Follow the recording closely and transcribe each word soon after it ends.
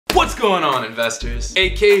What's going on, investors?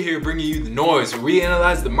 AK here, bringing you the noise, where we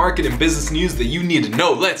analyze the market and business news that you need to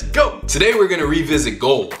know. Let's go! Today we're gonna revisit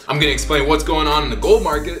gold. I'm gonna explain what's going on in the gold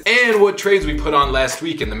market and what trades we put on last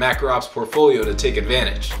week in the macro ops portfolio to take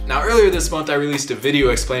advantage. Now, earlier this month I released a video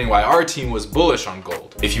explaining why our team was bullish on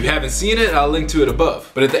gold. If you haven't seen it, I'll link to it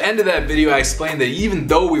above. But at the end of that video I explained that even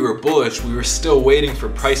though we were bullish, we were still waiting for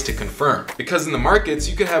price to confirm. Because in the markets,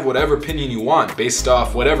 you could have whatever opinion you want based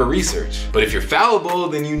off whatever research. But if you're fallible,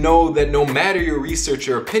 then you know that no matter your research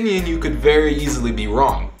or opinion, you could very easily be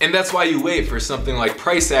wrong. And that's why you wait for something like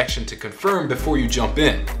price action to confirm before you jump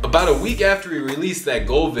in. About a week after we released that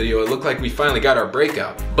gold video, it looked like we finally got our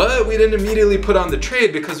breakout. But we didn't immediately put on the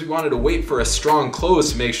trade because we wanted to wait for a strong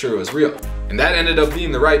close to make sure it was real. And that ended up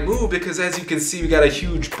being the right move because, as you can see, we got a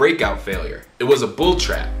huge breakout failure. It was a bull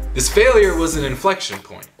trap. This failure was an inflection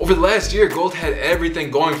point. Over the last year, gold had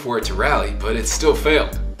everything going for it to rally, but it still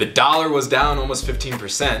failed. The dollar was down almost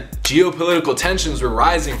 15%, geopolitical tensions were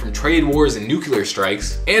rising from trade wars and nuclear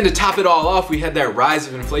strikes, and to top it all off, we had that rise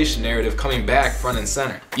of inflation narrative coming back front and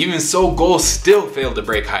center. Even so, gold still failed to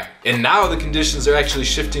break higher. And now the conditions are actually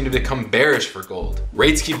shifting to become bearish for gold.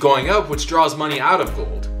 Rates keep going up, which draws money out of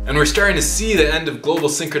gold. And we're starting to see the end of global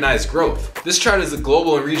synchronized growth. This chart is the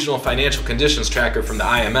global and regional financial conditions tracker from the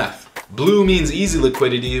IMF. Blue means easy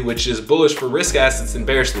liquidity, which is bullish for risk assets and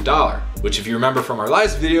bearish the dollar, which, if you remember from our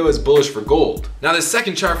last video, is bullish for gold. Now, this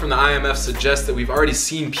second chart from the IMF suggests that we've already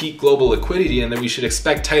seen peak global liquidity and that we should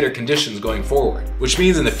expect tighter conditions going forward, which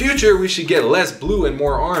means in the future we should get less blue and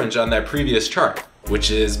more orange on that previous chart,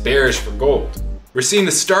 which is bearish for gold. We're seeing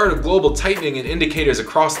the start of global tightening in indicators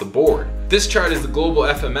across the board. This chart is the global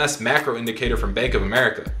FMS macro indicator from Bank of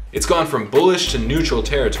America. It's gone from bullish to neutral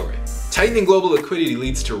territory. Tightening global liquidity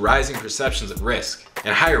leads to rising perceptions of risk,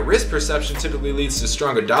 and higher risk perception typically leads to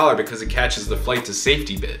stronger dollar because it catches the flight to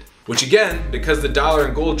safety bid, which again, because the dollar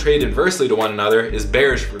and gold trade inversely to one another, is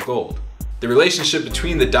bearish for gold. The relationship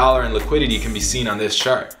between the dollar and liquidity can be seen on this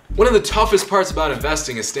chart. One of the toughest parts about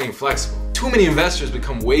investing is staying flexible. Too many investors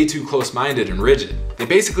become way too close-minded and rigid. They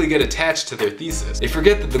basically get attached to their thesis. They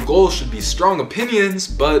forget that the goal should be strong opinions,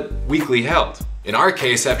 but weakly held. In our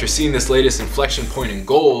case, after seeing this latest inflection point in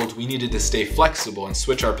gold, we needed to stay flexible and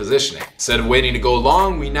switch our positioning. Instead of waiting to go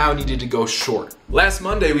long, we now needed to go short. Last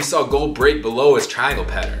Monday, we saw gold break below its triangle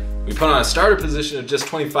pattern. We put on a starter position of just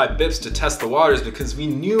 25 bips to test the waters because we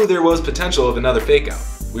knew there was potential of another fake out.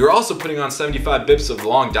 We were also putting on 75 bips of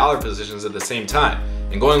long dollar positions at the same time.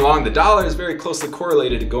 And going long the dollar is very closely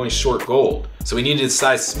correlated to going short gold. So we needed to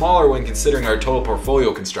size smaller when considering our total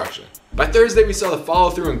portfolio construction. By Thursday, we saw the follow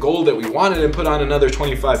through in gold that we wanted and put on another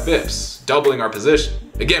 25 bips, doubling our position.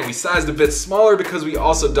 Again, we sized a bit smaller because we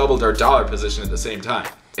also doubled our dollar position at the same time.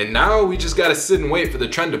 And now we just gotta sit and wait for the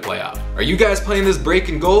trend to play out. Are you guys playing this break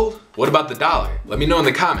in gold? What about the dollar? Let me know in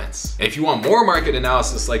the comments. And if you want more market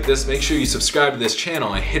analysis like this, make sure you subscribe to this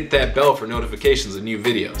channel and hit that bell for notifications of new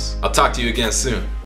videos. I'll talk to you again soon.